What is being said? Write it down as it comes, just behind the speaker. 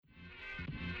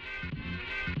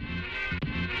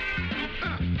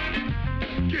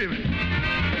me.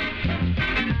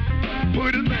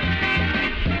 Put it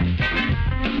back.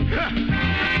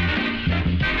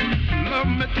 Love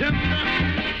me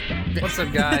tender. What's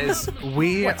up, guys?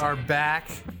 We are back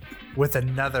with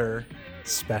another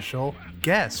special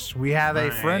guest. We have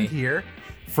a friend here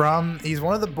he's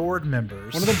one of the board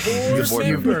members. One of the board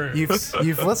members.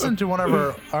 You've listened to one of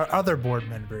our other board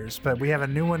members, but we have a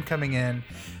new one coming in.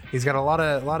 He's got a lot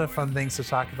of fun things to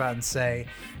talk about and say.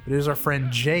 It is our friend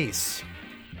Jase.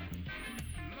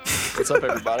 What's up,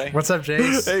 everybody? What's up,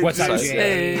 Jase? Hey, what's up,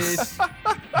 Jase?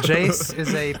 Jase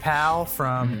is a pal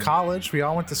from college. We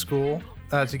all went to school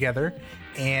together.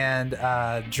 And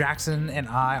Jackson and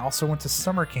I also went to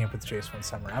summer camp with Jase one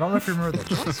summer. I don't know if you remember that,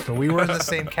 Jase, but we were in the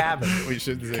same cabin. We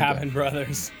should say Cabin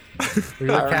Brothers. We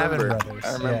were cabin brothers.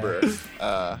 I remember it.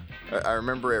 I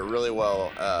remember it really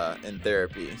well in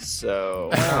therapy. So,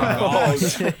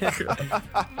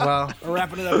 Well, We're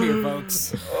wrapping it up here,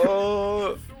 folks.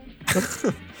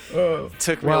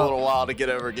 took me a little while to get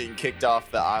over getting kicked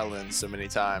off the island so many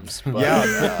times. But,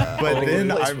 but then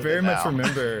I with very it much now.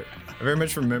 remember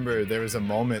there was a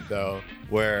moment though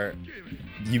where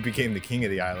you became the king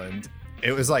of the island.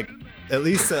 It was like at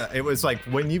least it was like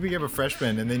when you became a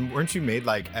freshman, and then weren't you made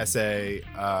like essay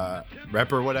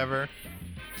rep or whatever?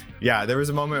 Yeah, there was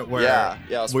a moment where I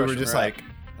was we were freshman just rep. like,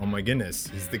 oh my goodness,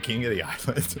 he's the king of the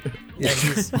island. yeah,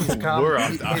 he's come. We're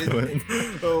off the island.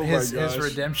 Oh His my gosh.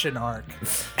 redemption arc.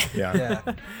 Yeah. Yeah.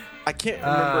 I can't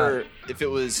remember if it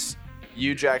was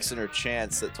you, Jackson, or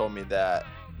Chance that told me that.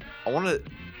 I don't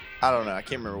know. I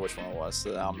can't remember which one it was,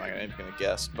 so I'm not even going to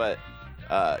guess. But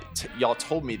y'all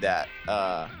told me that.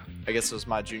 I guess it was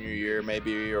my junior year,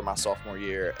 maybe, or my sophomore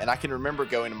year. And I can remember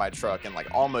going to my truck and like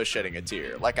almost shedding a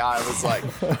tear. Like I was like,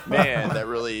 man, that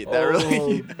really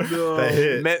That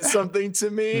hit. meant something to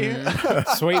me.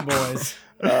 Sweet boys.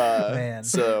 Man.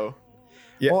 So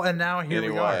Yeah. Well, and now here we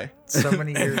are. Anyway. So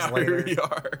many years later. Here we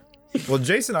are. Well,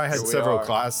 Jason and I had Here we several are.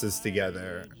 classes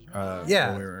together Yeah.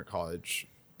 when we were in college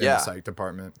in Yeah. the psych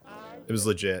department. It was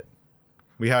legit.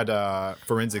 We had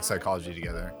forensic psychology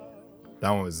together. That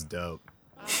one was dope.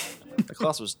 the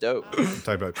class was dope.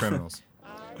 Talk about criminals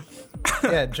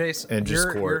Yeah, Jason. and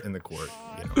just your, in the court.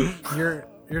 You know.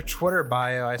 Your Twitter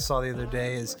bio I saw the other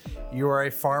day is you are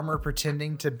a farmer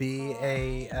pretending to be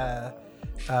a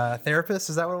therapist.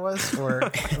 Is that what it was? Or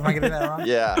am I getting that wrong?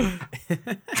 Yeah.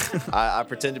 I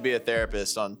pretend to be a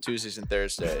therapist on Tuesdays and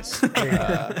Thursdays.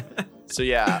 So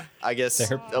yeah, I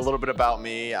guess a little bit about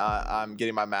me. I'm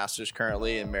getting my master's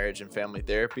currently in marriage and family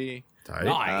therapy. Tight.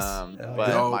 Nice. But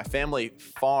Dope. my family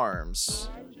farms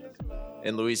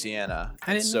in Louisiana.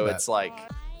 I didn't so know it's like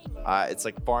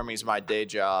farming's my day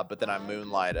job, but then I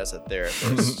moonlight as a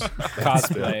therapist.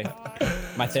 Cosplay.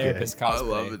 My therapist cosplay. I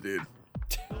love it, dude.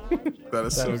 That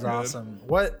is That so was good. awesome.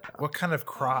 What kind of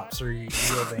crops are you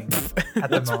yielding at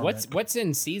the moment? What's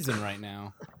in season right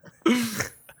now?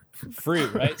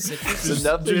 Fruit, right? Citrus. So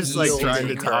nothing's Just like yielding trying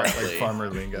to talk like currently. farmer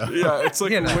lingo. Yeah, it's like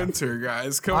You know. winter,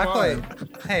 guys. Come I on. play.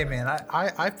 Hey man,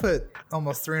 I put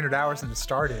almost 300 hours into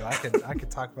Stardew. I could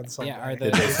talk about this all Yeah,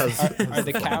 day. are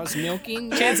the cows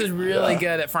milking? Chance is really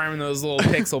good at farming those little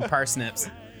pixel parsnips.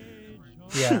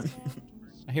 Yeah.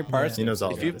 I hear parsnips. He knows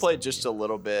all If about you've it. played just a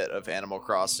little bit of Animal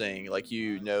Crossing, like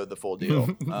you know the full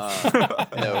deal.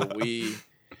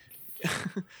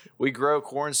 We grow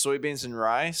corn, soybeans, and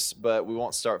rice, but we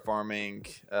won't start farming.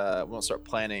 We won't start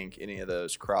planting any of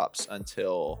those crops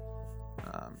until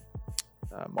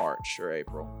March or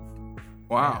April.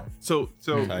 Wow. So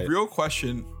Tight. real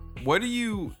question, what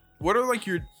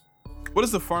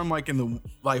is the farm like in the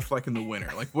life like in the winter?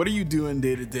 Like what are you doing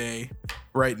day to day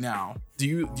right now? Do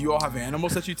you all have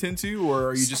animals that you tend to, or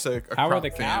are you just a How crop are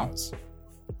the fan? cows?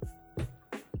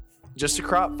 Just a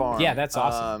crop farm. Yeah, that's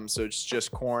awesome. So it's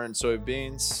just corn,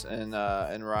 soybeans,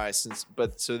 and rice.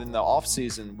 So then the off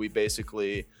season, we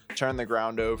basically turn the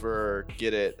ground over,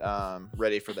 get it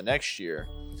ready for the next year.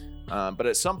 But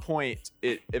at some point,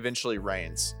 it eventually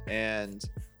rains, and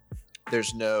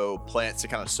there's no plants to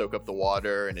kind of soak up the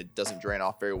water, and it doesn't drain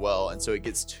off very well, and so it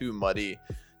gets too muddy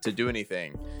to do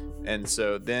anything. And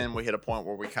so then we hit a point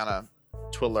where we kind of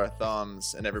twiddle our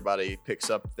thumbs and everybody picks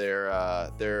up their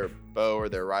bow or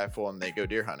their rifle and they go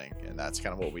deer hunting, and that's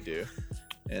kind of what we do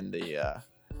in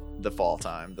the fall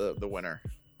time, the winter.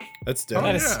 That's dope.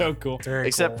 That is yeah. so cool. Very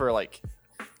Except cool. for like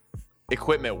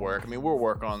equipment work. I mean, we'll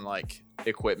work on like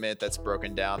equipment that's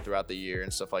broken down throughout the year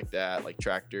and stuff like that, like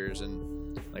tractors,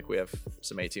 and like we have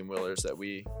some 18-wheelers that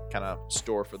we kind of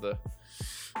store for the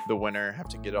winter, have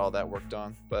to get all that worked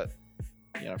on. But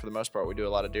you know, for the most part, we do a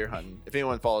lot of deer hunting. If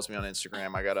anyone follows me on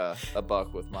Instagram, I got a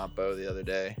buck with my bow the other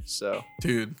day. So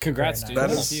Dude, Congrats, Very dude. that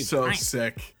nice. That's is huge. so Nice.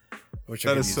 sick. Which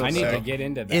That is so I need to sick. get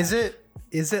into that.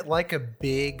 Is it like a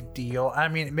big deal? I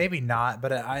mean, maybe not,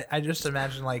 but I just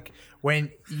imagine like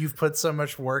when you've put so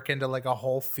much work into like a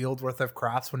whole field worth of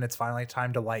crops, when it's finally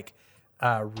time to like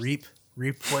reap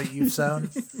what you've sown.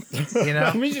 You know?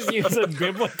 Let me just use a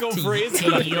biblical phrase.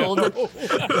 Yield.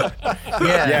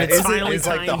 Yeah. It's finally like the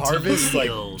time to harvest, like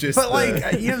yield. just. But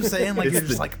like, you know what I'm saying? Like it's you're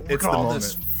just the- like, look it's at the all moment.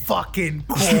 this fucking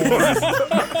corn.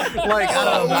 Like I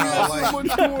don't know. Like,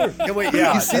 Yeah, wait,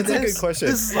 yeah, you see that's a good this? question.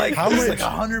 This is like How this is much-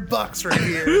 like $100 right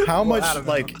here. How Well, I much don't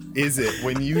know. like is it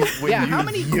when you how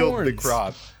many yield the corns?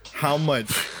 crop? How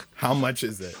much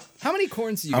is it? How many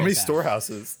corns do you How many guys have?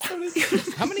 storehouses? How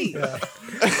many? Do you How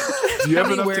have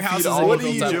many enough to warehouses feed are all you of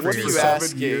built up Egypt for for yourself?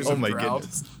 7 years Oh of my drought?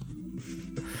 goodness.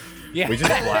 Yeah. We just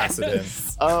blasted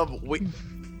in. We.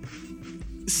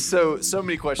 So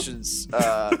many questions.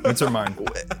 Answer mine.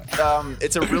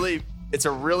 It's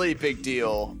a really big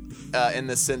deal in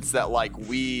the sense that like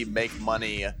we make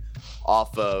money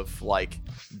off of like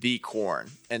the corn,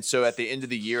 and so at the end of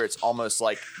the year, it's almost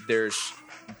like there's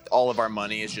all of our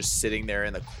money is just sitting there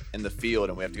in the field,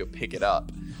 and we have to go pick it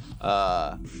up.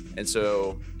 And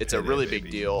so it's a really big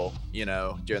deal, you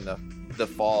know, during the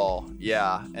fall.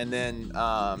 Yeah, and then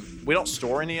we don't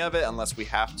store any of it unless we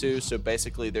have to. So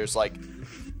basically, there's like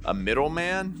a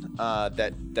middleman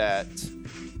that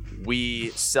we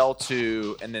sell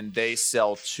to, and then they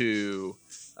sell to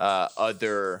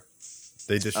other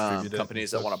They distribute it.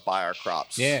 companies that want to buy our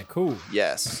crops. Yeah, cool.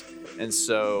 Yes. And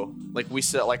so like we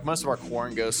sell, like most of our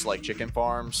corn goes to like chicken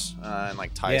farms and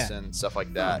like Tyson, stuff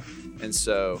like that. And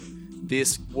so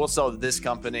we'll sell to this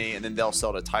company and then they'll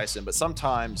sell to Tyson. But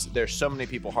sometimes there's so many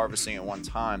people harvesting at one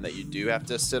time that you do have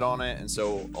to sit on it. And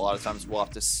so a lot of times we'll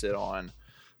have to sit on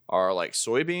our like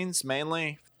soybeans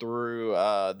mainly through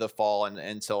the fall and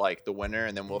into like the winter.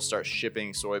 And then we'll start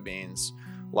shipping soybeans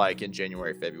like in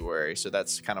January, February. So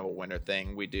that's kind of a winter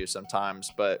thing we do sometimes.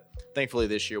 But thankfully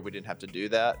this year we didn't have to do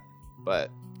that.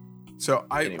 But So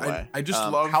Anyway, I just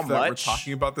love how that we're much?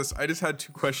 talking about this. I just had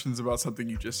 2 questions about something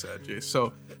you just said, Jay.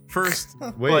 So first,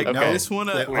 Wait, like, no. I just want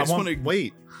I to. want-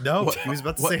 Wait, no. What? He was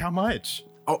about to What? say how much.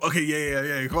 Oh, okay,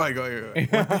 yeah. Go ahead.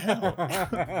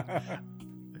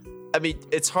 I mean,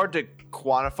 it's hard to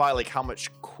quantify like how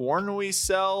much corn we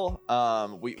sell.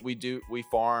 We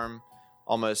farm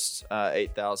almost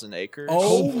 8,000 acres.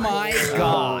 Oh my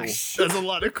gosh. That's a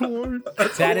lot of corn.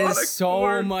 That is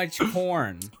so much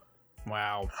corn.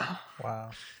 Wow.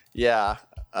 Yeah.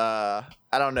 I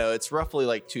don't know. It's roughly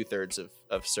like 2/3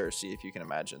 of Cersei, if you can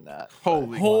imagine that.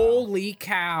 Holy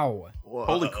cow.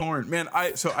 Holy corn, man! I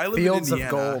live Fields in of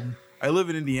Indiana. gold. I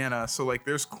live in Indiana, so like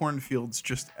there's cornfields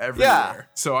just everywhere.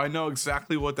 So I know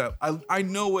exactly what that. I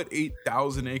know what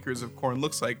 8,000 acres of corn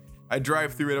looks like. I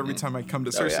drive through it every time I come to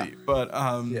Oh, Cersei. yeah. But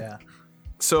Yeah.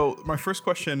 So my first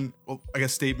question, well, I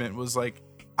guess statement was like,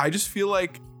 I just feel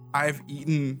like I've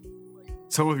eaten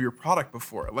some of your product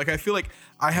before. Like I feel like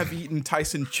I have eaten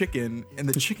Tyson chicken, and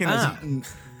the chicken has eaten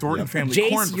Thornton family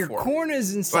corn Jace, your before. corn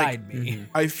is inside me.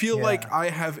 I feel Yeah. like I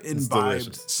have imbibed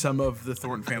delicious. some of the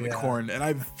Thornton family Yeah. corn, and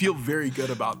I feel very good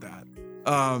about that.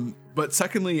 But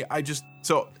secondly,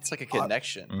 It's like a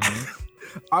connection.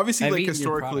 obviously I've like eaten your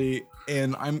historically,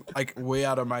 and I'm like way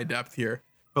out of my depth here,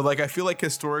 but like I feel like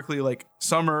historically, like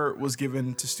summer was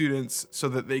given to students so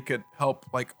that they could help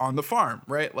like on the farm,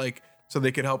 right? Like so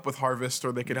they could help with harvest,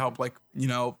 or they could help like, you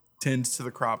know, tend to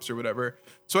the crops or whatever.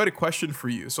 So I had a question for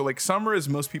you. So like summer is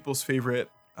most people's favorite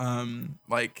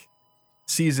like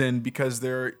season because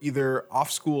they're either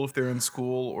off school if they're in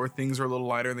school, or things are a little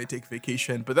lighter and they take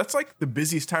vacation. But that's like the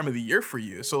busiest time of the year for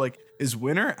you. So like, is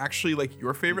winter actually like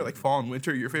your favorite, like fall and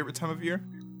winter, your favorite time of year?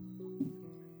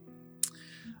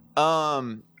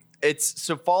 It's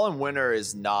so fall and winter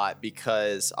is not,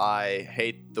 because I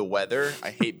hate the weather. I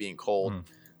hate being cold.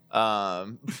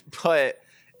 But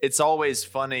it's always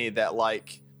funny that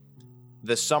like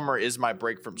the summer is my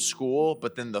break from school,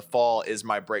 but then the fall is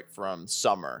my break from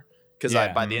summer. Because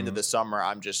Yeah. by the end of the summer,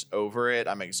 I'm just over it.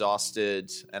 I'm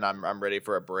exhausted and I'm ready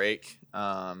for a break.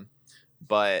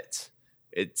 But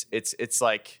it's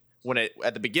like when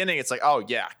at the beginning, it's like, oh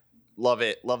yeah, love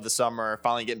it, love the summer.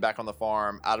 Finally getting back on the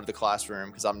farm, out of the classroom,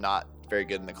 because I'm not very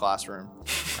good in the classroom.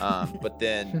 But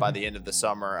then by the end of the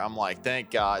summer, I'm like, thank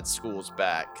God school's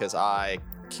back, because I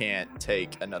can't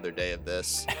take another day of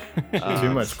this.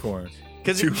 Too much corn.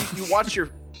 Because you watch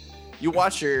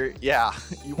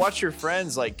your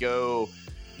friends like go,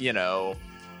 you know,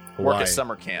 work Hawaii. at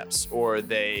summer camps, or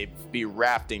they be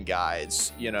rafting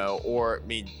guides, you know, or I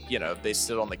mean, you know, they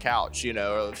sit on the couch, you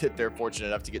know, if they're fortunate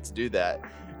enough to get to do that,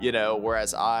 you know,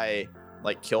 whereas I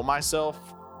like kill myself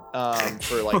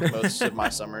for like most of my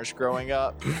summers growing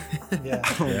up. Yeah.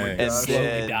 Oh my Dang. And God. Slowly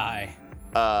then die.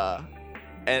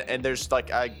 and there's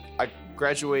like I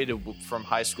graduated from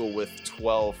high school with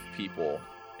 12 people,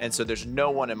 and so there's no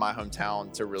one in my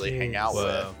hometown to really hang out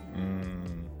Jeez. with.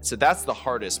 Mm. So that's the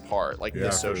hardest part, like Yeah, the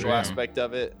for social sure. aspect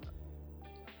of it.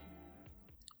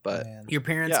 But Man. Your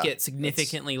parents Yeah, get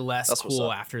significantly less that's what's cool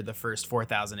up. after the first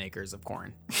 4,000 acres of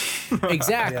corn.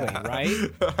 Exactly, Yeah.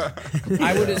 right?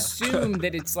 I would assume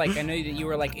that it's like, I know that you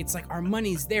were like, it's like our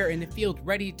money's there in the field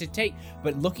ready to take,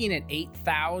 but looking at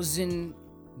 8,000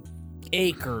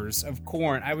 acres of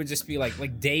corn, I would just be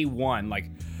like day one,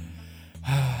 like,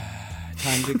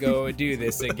 time to go do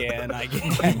this again, I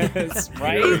guess,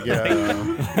 right? Here we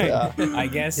go. yeah, I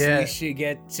guess Yeah. we should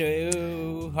get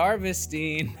to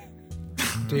harvesting.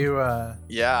 Do you,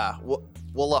 yeah.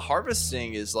 Well, the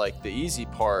harvesting is like the easy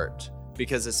part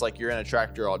because it's like you're in a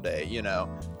tractor all day, you know.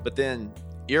 But then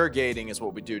irrigating is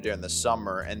what we do during the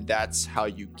summer, and that's how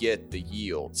you get the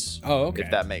yields. Oh, okay.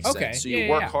 If that makes Okay, sense. So yeah, you yeah,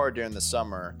 work yeah. hard during the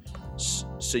summer,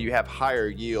 so you have higher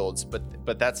yields.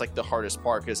 But that's like the hardest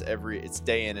part because it's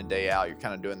day in and day out. You're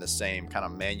kind of doing the same kind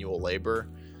of manual labor,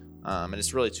 and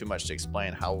it's really too much to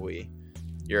explain how we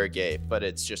irrigate. But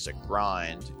it's just a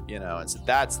grind, you know. And so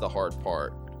that's the hard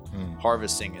part.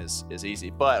 Harvesting is easy,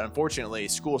 but unfortunately,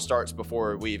 school starts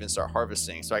before we even start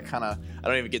harvesting. So I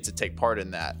don't even get to take part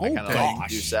in that. I Oh, kind of gosh. like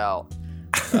deuce out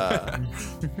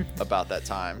about that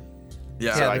time.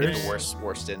 Yeah. So I get there's- the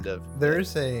worst end of.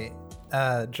 there's a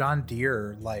John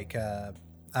Deere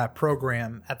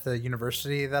program at the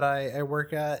university that I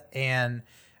work at, and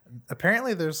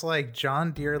apparently there's like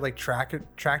John Deere like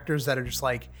tractors that are just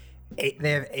like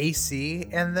they have AC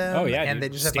in them. Oh, yeah, and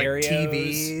dude. they just Stereos. have like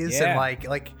TVs Yeah. and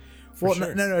like. Well,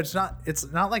 sure. no, it's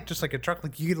not like just like a truck.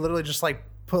 Like you could literally just like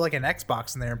put like an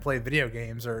Xbox in there and play video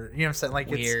games, or you know what I'm saying? Like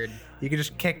Weird. you could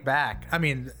just kick back. I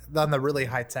mean, on the really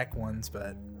high tech ones,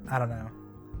 but I don't know.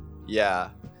 Yeah.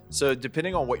 So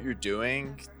depending on what you're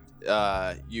doing,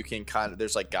 you can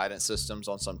there's like guidance systems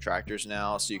on some tractors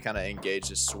now. So you kind of engage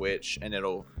the switch and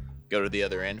it'll go to the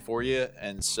other end for you.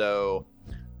 And so,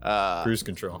 Cruise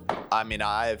control. I mean,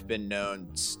 I've been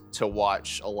known to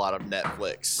watch a lot of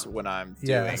Netflix when I'm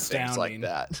Yeah. doing things like Astounding.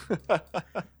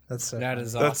 that. That's so That funny.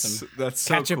 is That's awesome.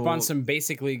 so Catch cool. up on some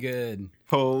basically good.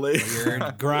 Holy.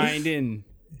 You're grinding,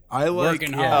 I like.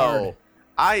 working yeah. hard. Oh,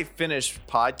 I finish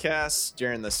podcasts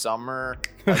during the summer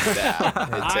like that.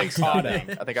 It I takes caught nothing.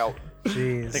 it. I think I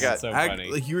Jeez. think I- So Ag-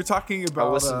 funny. like you were talking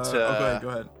about. listened to, oh, go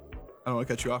ahead. I don't want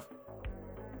to cut you off.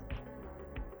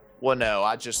 Well, no,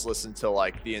 I just listened to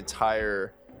like the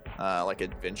entire like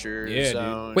Adventure Yeah, dude.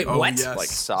 Zone. Wait, Oh, what? yes. Like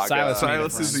saga.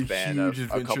 Silas is a span huge of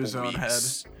Adventure couple Zone head.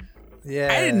 weeks. Yeah.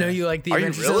 I didn't know you liked the Are you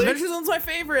Adventure Zone. really? Adventure Zone's my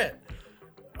favorite.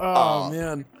 Oh.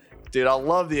 Man, Dude, I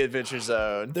love the Adventure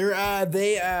Zone. they're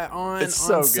on It's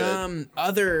so good. some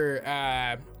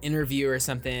other interview or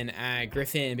something.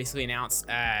 Griffin basically announced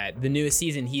the newest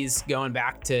season. He's going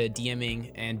back to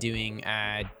DMing and doing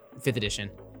 5th edition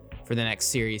for the next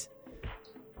series.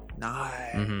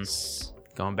 Nice.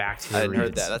 Going back to. I the hadn't heard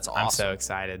roots. that. That's I'm so awesome.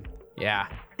 excited. Yeah.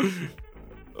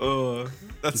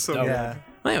 That's so. dope. Yeah.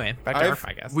 Well, anyway, back to Earth,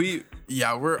 I guess.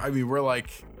 We're like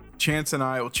Chance and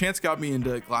I. Well, Chance got me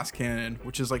into Glass Cannon,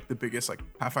 which is like the biggest like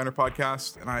Pathfinder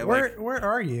podcast, and I like. Where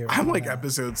are you? I'm like Yeah.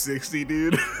 episode 60,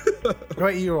 dude.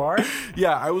 Wait, you are?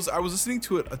 Yeah, I was listening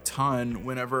to it a ton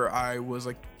whenever I was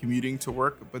like commuting to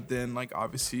work, but then like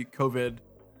obviously COVID,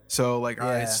 so like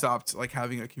I Yeah. stopped like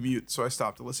having a commute, so I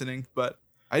stopped listening. But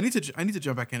I need to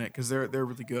jump back in it because they're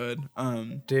really good.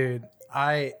 Dude,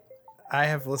 I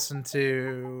have listened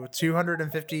to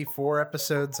 254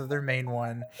 episodes of their main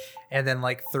one, and then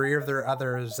like 3 of their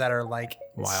others that are like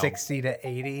Wow. 60 to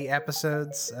 80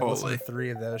 episodes. I've listened Holy. to 3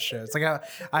 of those shows. Like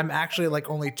I'm actually like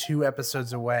only 2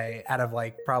 episodes away out of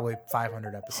like probably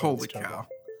 500 episodes. Holy total. cow,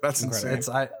 that's insane.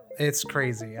 It's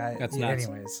crazy. That's nuts.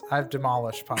 Anyways, I've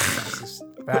demolished podcasts this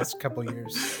past couple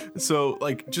years. So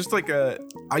like just like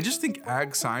I just think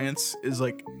ag science is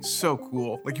like so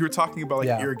cool. Like you were talking about like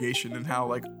Yeah. irrigation and how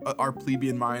like our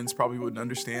plebeian minds probably wouldn't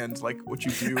understand like what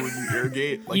you do when you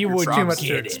irrigate. Like You your would crops. Too much to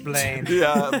get it. explain.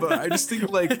 Yeah, but I just think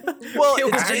like Well, It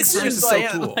was ag just science is like,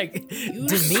 so cool. like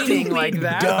demeaning like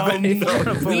that. dumb. but you don't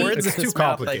wanna put It's words in too his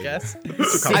mouth, I complicated.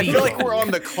 guess. I feel like we're on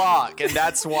the clock, and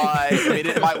that's why. I mean,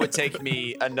 it would take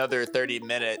me another 30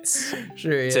 minutes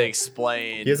Sure, yeah. to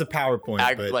explain He has a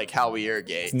PowerPoint, but like how we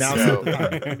irrigate. now So,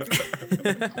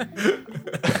 so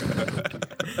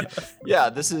yeah,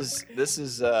 this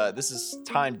is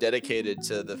time dedicated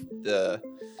to the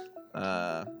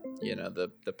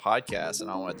the podcast, and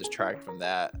I don't want to distract from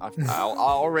that. I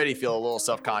already feel a little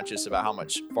self-conscious about how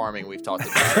much farming we've talked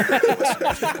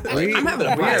about. I'm having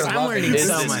a blast. I'm learning This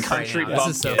so is much country right now.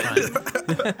 This is so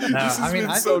fun. I mean,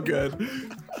 It's so good.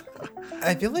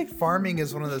 I feel like farming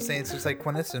is one of those things. It's like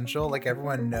quintessential. Like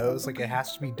everyone knows, like it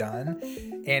has to be done,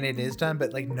 and it is done.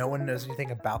 But like no one knows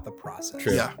anything about the process.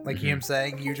 True. Yeah. Like you know what I'm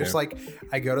saying, you just like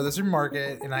I go to the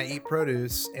supermarket and I eat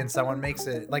produce, and someone makes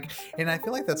it. Like, and I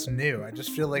feel like that's new. I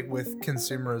just feel like with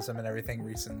consumerism and everything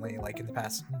recently, like in the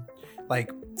past,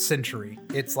 like century,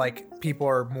 it's like people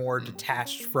are more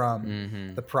detached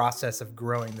from the process of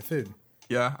growing the food.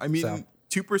 Yeah, I mean, So.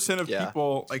 2% of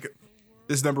people, like,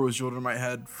 this number was drilled in my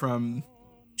head from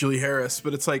Julie Harris,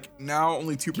 but it's like now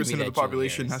only 2% of the that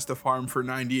population Julie has to farm for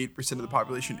 98% of the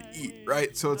population to eat,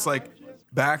 right? So it's like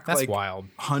back That's like wild.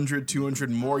 100, 200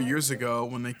 more years ago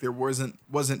when like there wasn't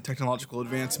technological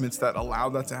advancements that allowed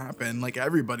that to happen, like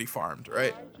everybody farmed,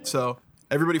 right? So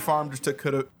everybody farmed, just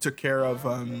took care of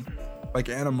like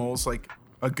animals, like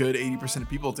a good 80% of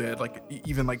people did, like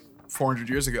even like 400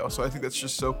 years ago. So I think that's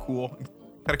just so cool,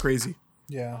 kind of crazy.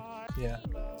 Yeah.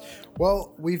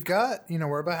 Well, we've got,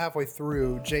 we're about halfway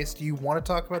through. Jace, do you want to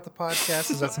talk about the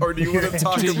podcast? Is that Or do you want to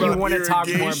talk Do you about want to talk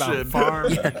more about irrigation?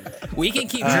 farm? We can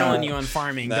keep drilling you on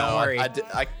farming. Don't worry.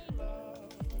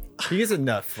 He is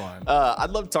enough fun.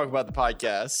 I'd love to talk about the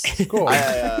podcast. Cool.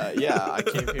 I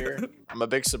came here. I'm a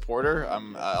big supporter.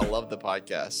 I love the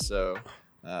podcast, so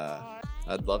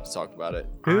I'd love to talk about it.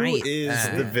 Who is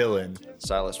the villain?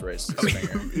 Silas Race.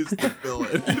 Is the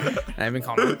villain. I've been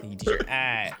calling it the teacher.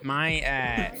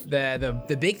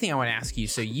 The big thing I want to ask you.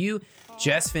 So you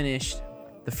just finished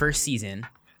the first season,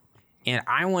 and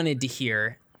I wanted to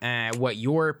hear what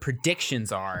your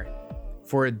predictions are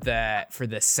for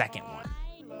the second one.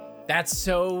 That's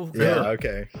so good. Yeah,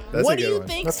 okay. That's What a do good you one.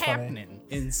 think's That's funny. happening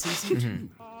in season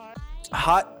 2?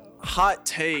 Hot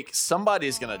take.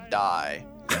 Somebody's gonna die.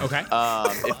 Okay.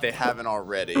 If they haven't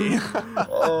already.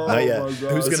 Not yet. Who's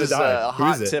This gonna is die? a Who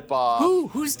hot is it? tip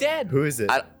off. Who's dead? Who is it?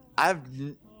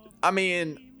 I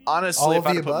mean, honestly, All if of I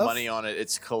had the to put above? money on it,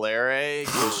 it's Kalere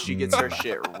because she gets her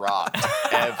shit rocked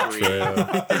every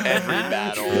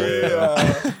battle.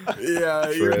 Yeah,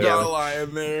 you're True. not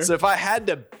lying there. So if I had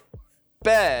to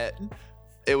bet,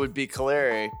 it would be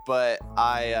Kalere, but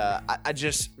I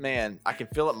just, man, I can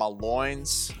feel it in my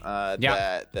loins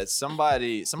that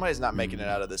somebody's not making it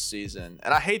out of this season,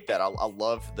 and I hate that. I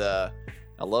love the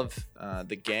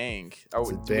gang. Do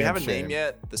we have a damn name shame.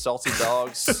 yet? The Salty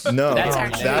Dogs. No, That's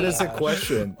actually- that is a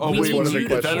question. Oh, We wait, need one of the you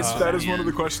to questions. that is one of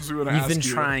the questions we want to You've ask been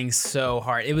you. trying so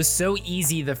hard. It was so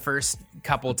easy the first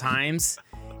couple times,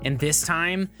 and this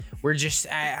time we're just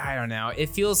I don't know. It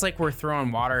feels like we're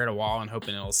throwing water at a wall and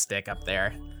hoping it'll stick up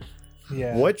there.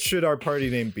 Yeah. What should our party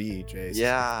name be, Jace?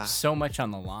 Yeah. So much on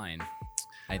the line,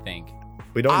 I think.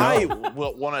 We don't I know.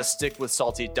 will want to stick with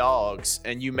Salty Dogs,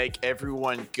 and you make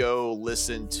everyone go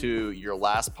listen to your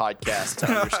last podcast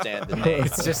to understand the name.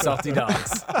 It's just salty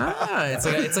dogs. It's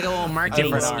like a little marketing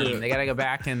Different scheme. arm. They gotta go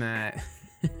back and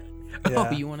Oh,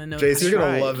 Yeah. you want to know? Jace, you're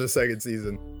gonna right. love the second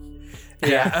season.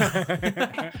 Yeah.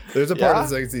 There's a part Yeah? of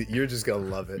the second season you're just gonna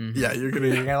love it. Yeah, you're You're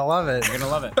gonna. gonna love it. You're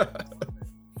gonna love it.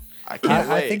 I can't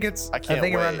wait. I think it's. I I can't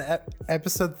think wait. around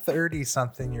episode 30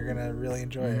 something, you're gonna really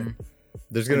enjoy it.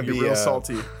 There's gonna You're be real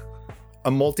salty. a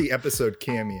multi-episode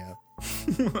cameo.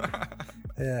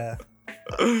 Yeah.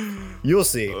 You'll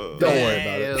see. Don't worry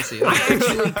about it. You'll see. I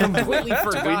actually completely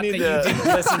forgot that need you to- didn't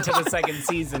listen to the second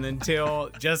season until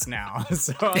just now.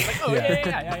 So I was like, oh,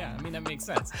 yeah. I mean, that makes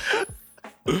sense.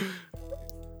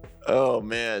 Oh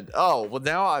man. Oh well,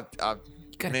 now I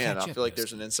gotta man, catch I up, feel like Joseph.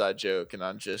 there's an inside joke, and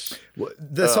I'm just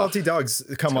The Salty Dogs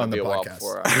come on the be a while podcast.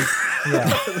 before I-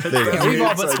 Yeah. There you go. We've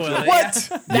all but spoiled it. What?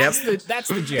 That's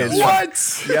the joke. It's-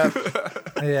 What?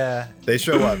 Yep. Yeah. They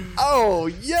show up. Oh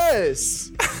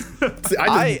yes. See,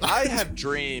 I didn't- I have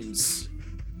dreams.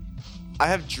 I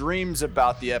have dreams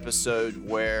about the episode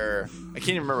where I can't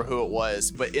even remember who it was,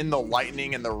 but in the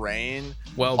lightning and the rain,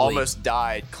 Welby. almost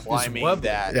died climbing Welby.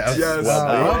 that. Yeah, Yes.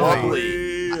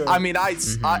 Welby. I mean,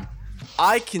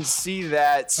 I can see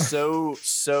that so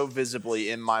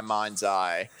visibly in my mind's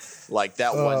eye, like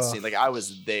that one scene. Like I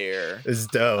was there. It's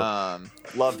dope.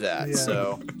 Love that. Yeah.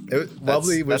 So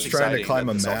Welby was that's trying to exciting climb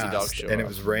that a the Salty Dogs mast, show and it up.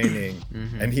 was raining,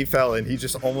 and he fell, and he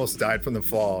just almost died from the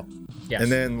fall. Yes.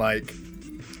 And then like,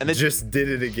 And then just did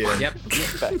it again. Yep.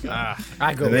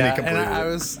 I go And then Yeah, he and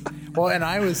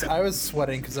completed I was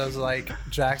sweating because I was like,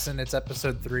 Jackson, it's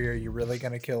episode 3. Are you really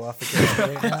gonna kill off the kid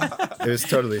right now? It was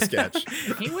totally sketch.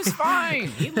 He was fine.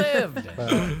 He lived.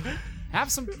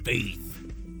 Have some faith.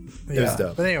 It was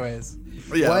dope. But anyways,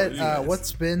 Yeah,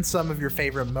 what's been some of your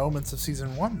favorite moments of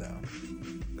season 1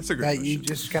 though? That's a good that question. you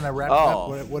just kind of wrap it up.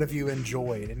 Oh. What have you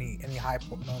enjoyed? Any high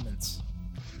point moments?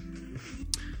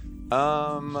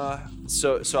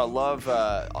 So I love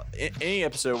any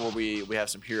episode where we have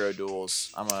some hero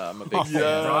duels. I'm a big fan.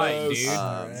 Right, dude.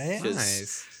 Alright. 'Cause,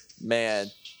 Nice. man,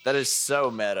 that is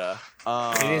so meta.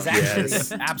 It is actually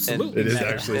Yes. absolutely It is meta.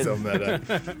 actually so meta.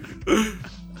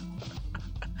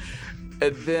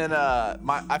 And then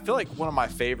I feel like one of my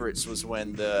favorites was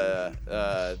when the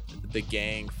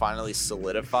gang finally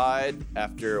solidified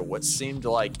after what seemed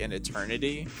like an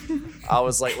eternity. I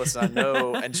was like, listen, I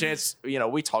know, and Chance,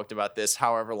 we talked about this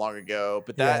however long ago,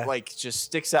 but that Yeah. like just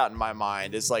sticks out in my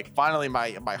mind. Is like finally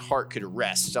my heart could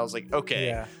rest. I was like, okay,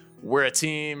 Yeah. we're a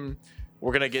team.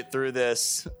 We're gonna get through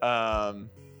this.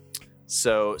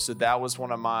 So that was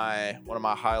one of my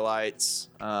highlights.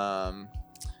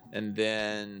 And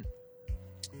then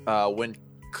when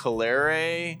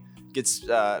Kalere gets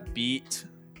beat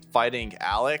fighting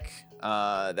Alec,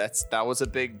 that was a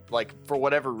big, like, for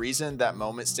whatever reason that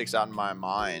moment sticks out in my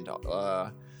mind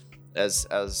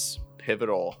as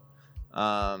pivotal.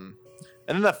 And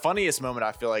then the funniest moment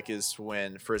I feel like is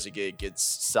when Frizzigate gets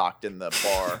socked in the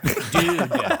bar.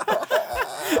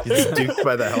 He's duked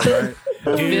by the helmet.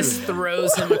 Fist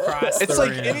throws him across It's the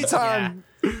like room. anytime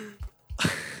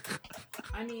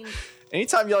I mean,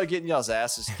 anytime y'all are getting y'all's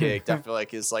asses kicked, I feel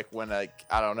like is like when I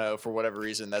don't know, for whatever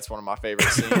reason, that's one of my favorite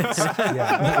scenes.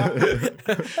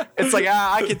 It's like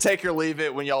I can take or leave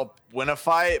it when y'all win a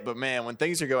fight, but man, when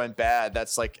things are going bad,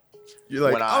 that's like You're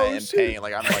like, when I oh, am shit. paying.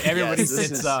 Like I'm like, everybody yes, this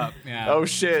sits is- up. Yeah. Oh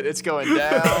shit, it's going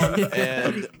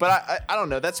down. But I don't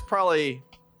know. That's probably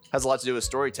has a lot to do with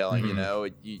storytelling. You know,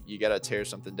 you got to tear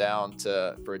something down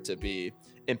for it to be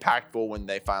impactful when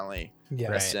they finally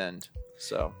Yeah. ascend.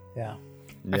 So Yeah.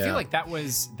 I Yeah. feel like that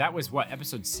was what,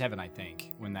 episode 7, I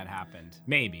think, when that happened.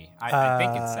 Maybe. I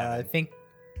think it's 7.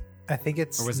 I think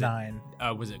it's Or was it 9.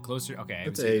 Was it closer? Okay, it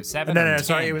It's was either 8. 7 No, or no, 10.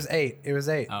 sorry, it was 8. It was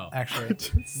 8. Oh. Actually.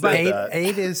 Said But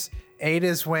that. 8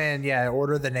 is when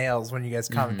Order of the Nails, when you guys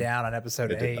come down on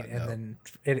episode I did 8, not and know. then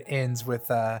it ends with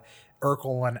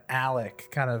Urkel and Alec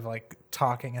kind of like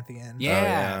talking at the end. Yeah,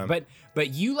 yeah.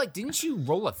 but you didn't you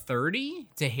roll a 30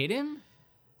 to hit him?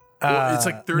 Well, it's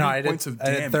like 30 no, I did- points of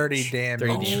I did 30 damage.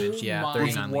 damage. 30 damage, yeah. my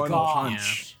 30 on one the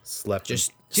punch. Slept him.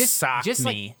 Just socked just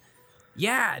like- me.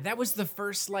 Yeah, that was the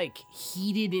first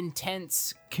heated,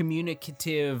 intense,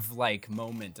 communicative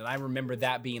moment, and I remember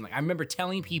that being I remember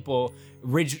telling people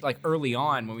early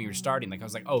on when we were starting, I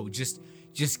was like, oh, just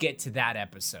get to that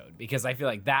episode, because I feel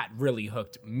like that really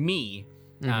hooked me,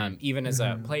 even as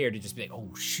a player, to just be like,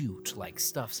 oh shoot,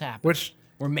 stuff's happening. Which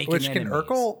we're making Which enemies.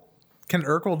 can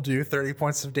Urkel do 30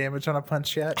 points of damage on a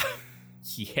punch yet?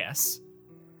 Yes,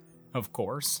 of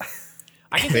course.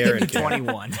 I can Baron think of can.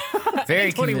 21.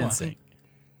 Very 21. convincing.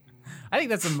 I think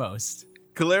that's the most.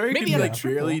 Kalari Maybe can I'm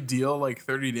barely deal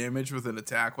 30 damage with an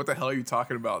attack. What the hell are you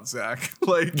talking about, Zach?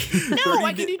 No, 30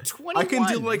 I can do 21. I can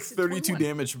do I said 32 21.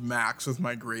 damage max with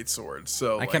my greatsword.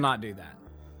 So I cannot do that.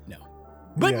 No.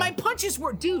 But Yeah. my punches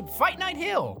were, dude, Fight Night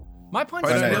Hill. My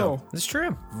punches Fight Night were Hill. That's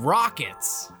true.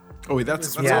 rockets. Oh wait,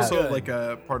 that's Yeah. also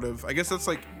a part of. I guess that's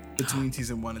between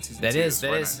season 1 and season 2. That is.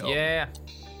 Fight Night Hill. Yeah.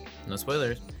 No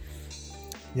spoilers.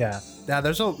 Yeah. Yeah,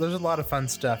 there's a lot of fun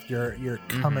stuff you're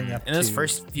coming up In those to,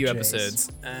 first few Jase.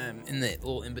 episodes, in the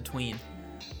little in between,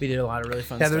 we did a lot of really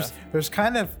fun Yeah, stuff. there's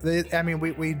kind of, I mean,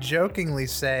 we jokingly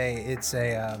say it's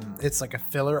like a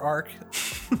filler arc,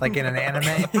 like in an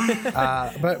anime,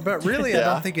 but really I Yeah.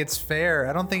 don't think it's fair.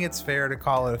 I don't think it's fair to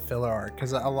call it a filler arc,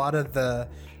 because there's a lot of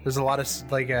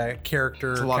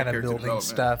character a lot of kind of character building development.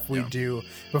 stuff we Yeah. do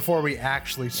before we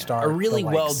actually start A really the,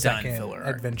 well done second filler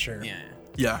arc. adventure. Yeah.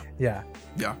 Yeah,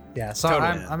 Yeah. yeah. So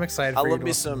Totally. I'm excited. I For you love to me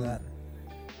listen to some- that.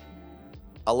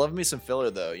 I love me some filler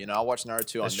though. I watch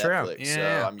Naruto on That's true. Netflix,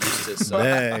 Yeah. so I'm used to some.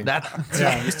 Dang.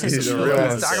 Yeah. used to He's some a filler real one.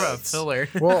 Let's talk about episodes. filler.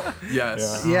 Well,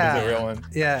 Yes. Yeah. He's a real one.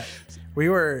 yeah.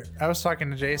 I was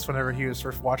talking to Jase whenever he was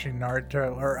first watching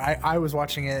Naruto, or I was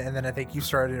watching it, and then I think you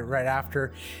started it right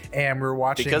after, and we were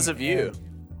watching Because of you.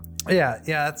 Yeah,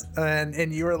 that's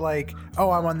and you were like, "Oh,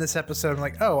 I'm on this episode." I'm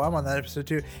like, "Oh, I'm on that episode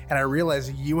too." And I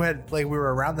realized you had we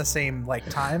were around the same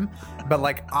time, but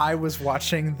I was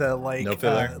watching the No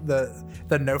filler?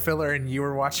 the no filler, and you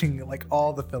were watching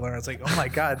all the filler. I was like, "Oh my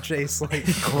god, Jase,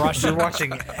 you're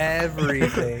watching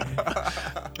everything."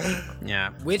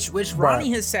 Yeah, which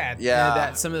Ronnie has said. Yeah.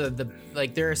 That some of the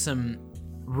there are some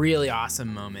really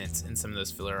awesome moments in some of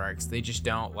those filler arcs. They just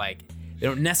don't they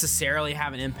don't necessarily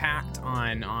have an impact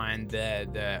on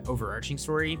the overarching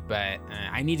story. But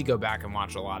I need to go back and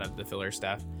watch a lot of the filler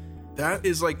stuff. that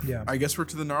is like, Yeah. I guess we're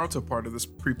to the Naruto part of this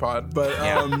pre-pod, but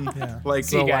Yeah. like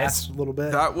So guys. last little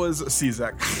bit. that was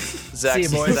Zach. Zach, See you,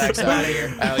 boys. Zach's out of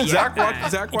here. Oh, yeah. Zach In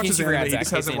case watches you anime. forgot, He Zach, just in case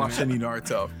hasn't you watched didn't any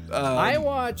Naruto. I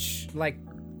watch like.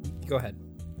 Go ahead.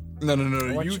 No.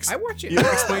 I watch it. You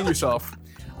explain yourself.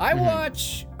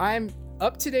 I'm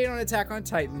up to date on Attack on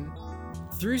Titan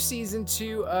through season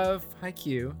 2 of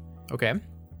Haikyuu. Okay.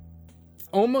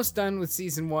 Almost done with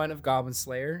season 1 of Goblin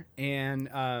Slayer, and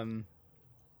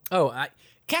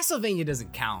Castlevania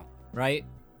doesn't count, right?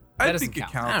 I doesn't think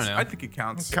it count. counts. I don't know. I think it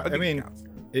counts. I mean, it counts.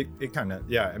 it kind of,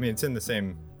 yeah. I mean, it's in the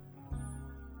same.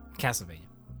 Castlevania.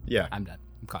 Yeah. I'm done.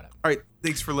 I'm caught up. All right.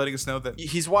 Thanks for letting us know that.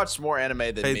 He's watched more anime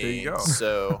than Hey, me. there you go.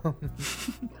 So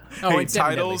Oh, Hey, it's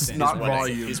Seven Deadly titles, Sins. not He's winning.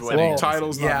 volume. He's winning. Well,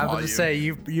 Titles, yeah, not I was volume. going to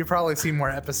say you probably see more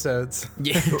episodes.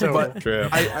 Yeah. But True.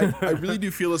 I really do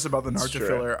feel this about the Naruto true.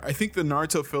 filler. I think the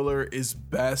Naruto filler is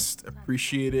best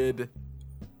appreciated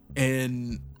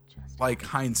in like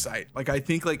hindsight. Like I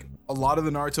think like a lot of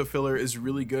the Naruto filler is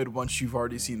really good once you've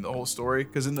already seen the whole story,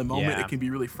 because in the moment Yeah. it can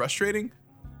be really frustrating.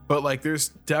 But like there's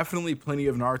definitely plenty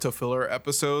of Naruto filler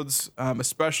episodes,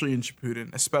 especially in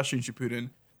Shippuden.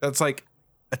 That's like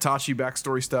Itachi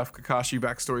backstory stuff, Kakashi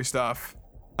backstory stuff,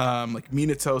 like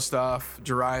Minato stuff,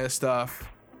 Jiraiya stuff.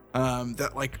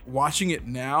 That like watching it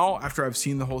now after I've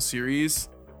seen the whole series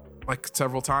like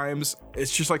several times,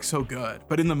 it's just like so good.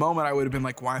 But in the moment I would have been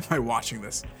like, why am I watching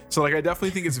this? So like I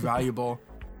definitely think it's valuable.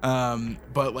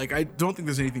 But like I don't think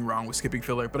there's anything wrong with skipping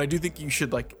filler, but I do think you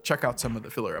should like check out some of the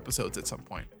filler episodes at some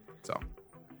point. So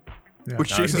Yeah.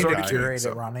 which No, Jason's you already need to doing. Curate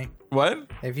So. it, Ronnie.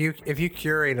 What? If you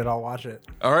curate it, I'll watch it.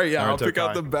 All right, yeah, I'll Naruto pick out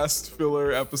Kai. the best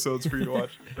filler episodes for you to watch.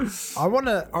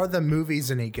 Are the movies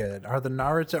any good? Are the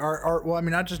Naruto well, I mean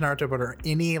not just Naruto, but are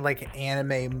any like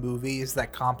anime movies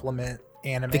that complement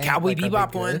anime? The Cowboy Like, are they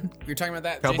Bebop good? one. You're talking about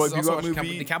that. Cowboy Jason's also Bebop watched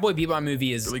movie? The Cowboy Bebop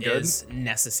movie is Really good? is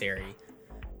necessary.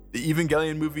 The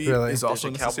Evangelion movie Really? is there's also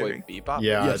a Cowboy necessary. Bebop.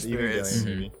 Yeah, Yes, the there is.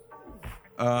 Evangelion movie.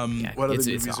 Yeah, What other it's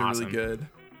movies are really awesome. good?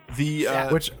 The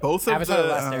Which both of Avatar: the The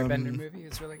Last Airbender movie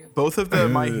is really good. both of the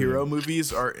My Hero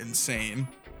movies are insane.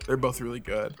 They're both really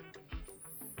good.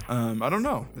 I don't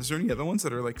know. Is there any other ones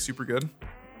that are like super good?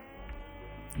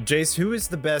 Jace, who is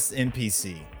the best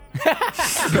NPC?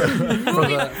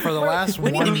 for the last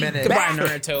 1 minute. Goodbye,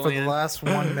 Naruto For the land. last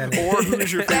 1 minute. Or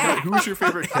who's your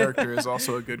favorite character is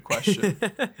also a good question.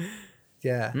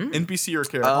 Yeah. NPC or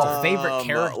character? Favorite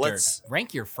character. let's-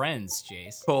 Rank your friends,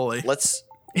 Jace. Holy. Let's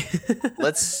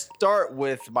start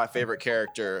with my favorite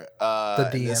character.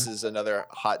 And DM. this is another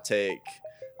hot take.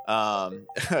 Yeah,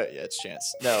 it's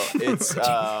Chance. No,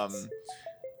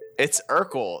 it's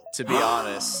Urkel, to be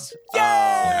honest.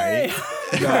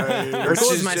 Urkel Which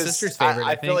is my sister's favorite,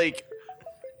 I feel think. like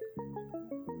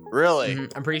really.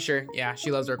 Mhm, I'm pretty sure. Yeah,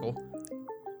 she loves Urkel.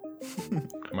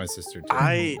 My sister too.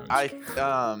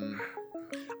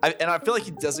 And I feel like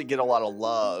he doesn't get a lot of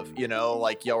love, you know,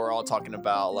 like y'all were all talking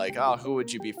about like, oh, who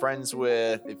would you be friends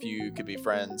with if you could be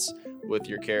friends with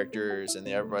your characters? And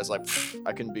then everybody's like,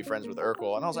 I couldn't be friends with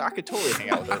Urkel. And I was like, I could totally hang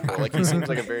out with Urkel. Like he seems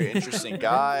like a very interesting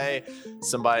guy,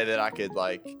 somebody that I could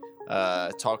like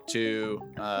talk to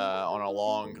on a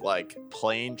long like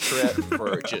plane trip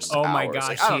for just Oh my hours. gosh,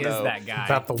 Like, I don't he is know. that guy.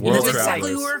 About the World world That's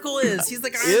exactly travelers. who Urkel is. He's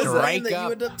like Is Iron that? Man that Strike you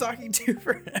up. end up talking to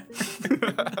forever.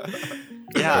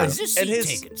 Yeah, Is this and seat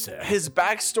his taken, sir? his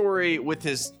backstory with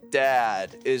his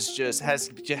dad is just has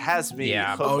me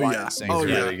Yeah. hook, Oh, line, yeah. and sinker. Oh,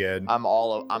 He's yeah. really good. I'm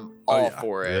all yeah.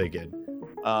 for it. Really good.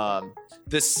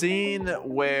 The scene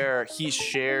where he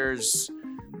shares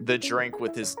the drink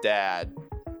with his dad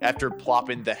after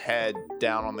plopping the head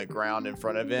down on the ground in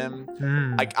front of him,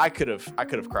 I could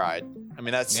have cried. I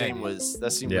mean, that scene was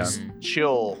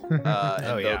chill and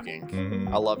Oh, yeah. evoking.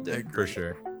 Mhm. I loved it. For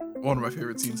sure. One of my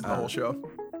favorite scenes in the whole show.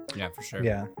 Yeah, for sure.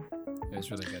 Yeah. It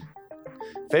was really good.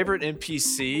 Favorite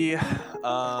NPC?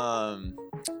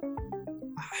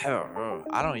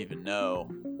 I don't even know.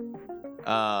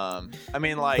 I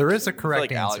mean, like There is a I feel correct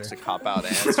like Alex answer. a cop out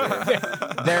answer.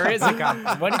 There is a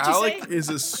cop. What did you Alec say? is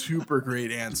a super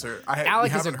great answer.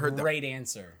 Alec is a haven't heard that. great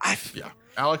answer. Yeah,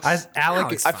 Alex.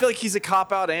 Alec, I feel like he's a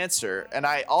cop out answer, and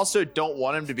I also don't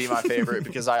want him to be my favorite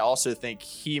because I also think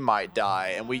he might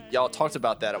die, and y'all talked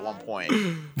about that at one point.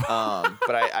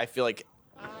 But I feel like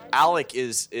Alec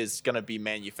is gonna be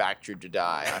manufactured to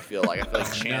die. I feel like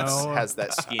Chance No. has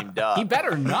that schemed up. He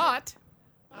better not.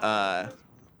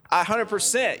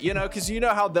 100%, you know, because you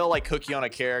know how they'll like hook you on a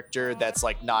character that's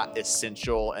like not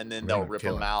essential, and then they'll Right, rip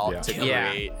kill them him. out Yeah. to Yeah.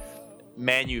 create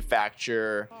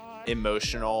manufacture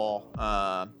emotional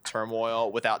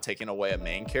turmoil without taking away a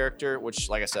main character, which,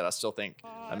 like I said, I still think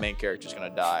a main character is going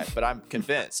to die, but I'm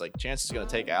convinced like Chance is going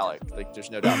to take Alec. Like there's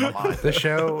no doubt in my mind. The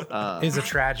show is a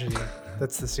tragedy.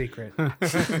 That's the secret.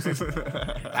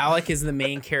 Alec is the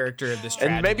main character of this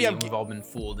tragedy, And maybe we've all been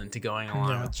fooled into going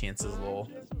along with Chance's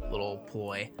little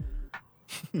ploy.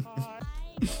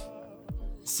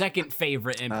 Second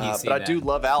favorite NPC. But I do then.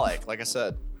 love Alec, like I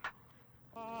said.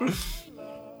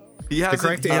 The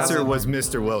correct answer was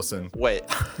Mr. Wilson. Wait,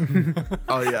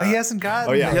 Oh yeah. He hasn't got.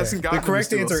 Oh yeah, He hasn't the gotten correct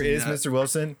Mr. answer Wilson is yet. Mr.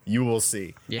 Wilson. You will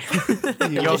see. Yeah.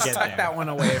 You'll tuck that one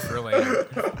away for later.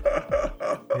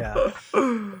 Yeah.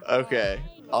 okay,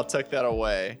 I'll tuck that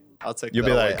away. You'll that be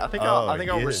away. like, I think "Oh, I'll he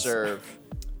is." reserve.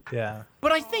 Yeah.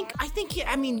 But I think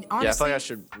I mean honestly, Yeah, I feel like I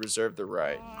should reserve the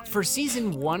right. for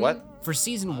season one, What? For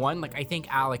season one, like I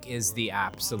think Alec is the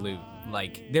absolute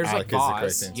like. There's Alec like is the correct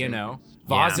Vaz, answer. you know.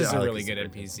 Vaz Yeah. is a Alec really is the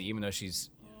good correct NPC, even though she's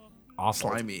awful.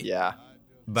 Slimy. Yeah,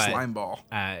 But Slime ball.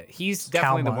 he's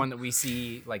definitely the Calmont. one that we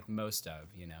see like most of.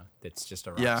 You know, that's just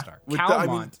a rock Yeah. star. With the- I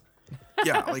mean, Calmont.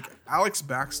 Yeah, like Alec's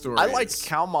backstory. I liked is-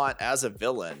 Calmont as a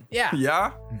villain. Yeah.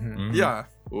 Yeah. Yeah.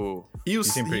 Ooh, He was.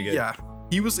 He seemed pretty good. Yeah.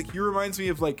 He was like. He reminds me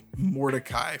of like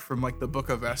Mordecai from like the Book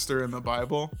of Esther in the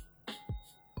Bible.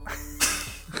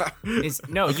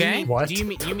 No, Okay. What? Do you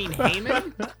mean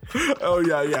Haman? Oh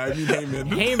yeah, yeah. I mean Haman.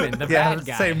 Haman, the Yeah, I bad was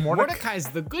guy. saying Mordecai's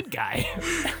the good guy.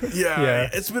 Yeah, Yeah.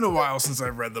 It's been a while since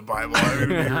I've read the Bible. I mean,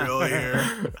 be real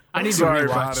here. I need Sorry to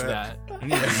about rewatch it. that. I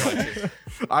need to rewatch it.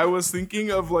 I was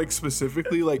thinking of like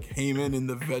specifically like Haman in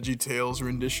the VeggieTales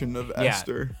rendition of Yeah.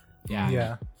 Esther. Yeah.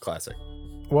 Yeah. Classic.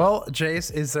 Well,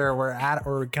 Jace,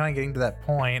 we're kind of getting to that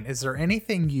point. Is there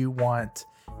anything you want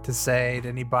to say to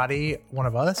anybody, one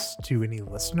of us, to any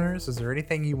listeners? Is there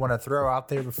anything you want to throw out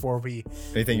there before we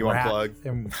Anything you want to wrap? plug?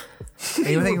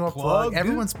 Anything you want to plug? plug?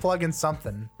 Everyone's plugging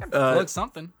something. Look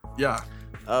something. Yeah.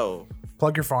 oh,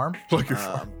 Plug your farm. Plug your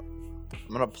I'm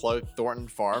gonna plug Thornton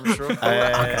Farms real quick.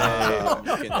 Hey.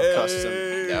 You can custom.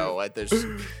 No, there's.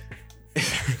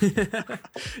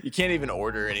 You can't even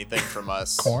order anything from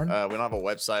us. Corn? We don't have a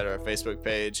website or a Facebook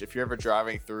page. If you're ever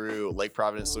driving through Lake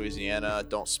Providence, Louisiana,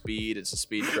 don't speed. It's a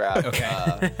speed trap.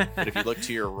 Okay. But if you look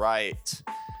to your right,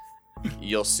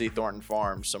 you'll see Thornton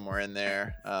Farms somewhere in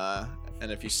there.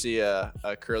 And if you see a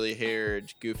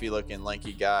curly-haired, goofy-looking,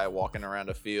 lanky guy walking around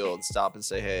a field, stop and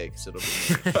say hey, because it'll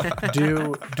be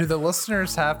me. Do the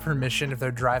listeners have permission if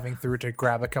they're driving through to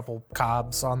grab a couple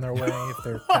cobs on their way if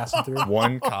they're passing through?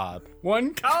 One cob.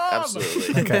 One cob.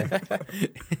 Absolutely.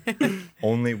 Okay.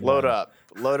 Only one.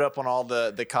 Load up on all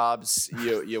the cobs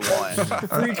you want.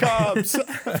 Free cobs.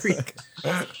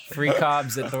 Free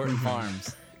cobs at Thornton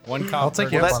Farms. One cob. I'll take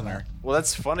per you up Well, on listener. there. Well,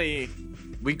 that's funny.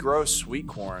 We grow sweet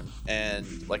corn and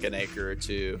like an acre or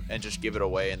two, and just give it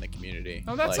away in the community.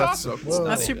 Oh, that's Like, awesome. Whoa.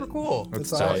 That's super cool.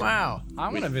 That's awesome. tight. Wow. I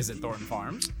want to visit Thornton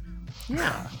Farms.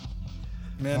 Yeah.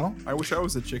 Man, Well, I wish I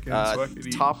was a chicken so I could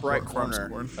eat top right farm corner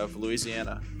corn. of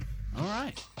Louisiana. All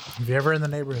right. If you're ever in the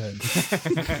neighborhood.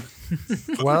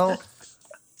 Well,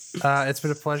 it's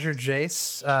been a pleasure,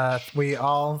 Jace. We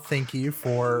all thank you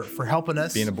for helping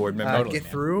us Being a board member. get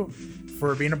through.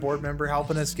 For being a board member,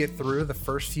 helping us get through the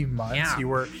first few months. Yeah. You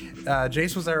were,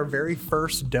 Jace was our very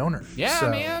first donor. Yeah, so,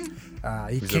 man.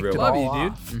 He He's a kicked real it one. all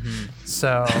Love you, dude. off.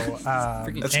 So,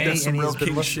 That's and some real he's been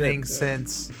king listening shit.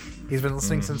 since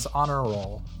since Honor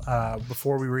Roll,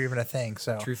 before we were even a thing.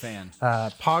 So, True fan.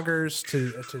 poggers to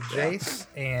Jace,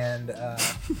 and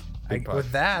Big pog.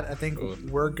 with that, I think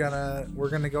we're gonna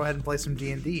go ahead and play some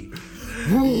D&D.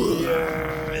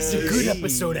 It's a good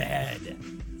episode ahead.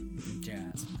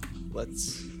 Jazz.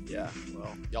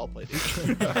 Well, y'all play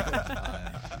it.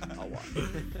 I'll watch.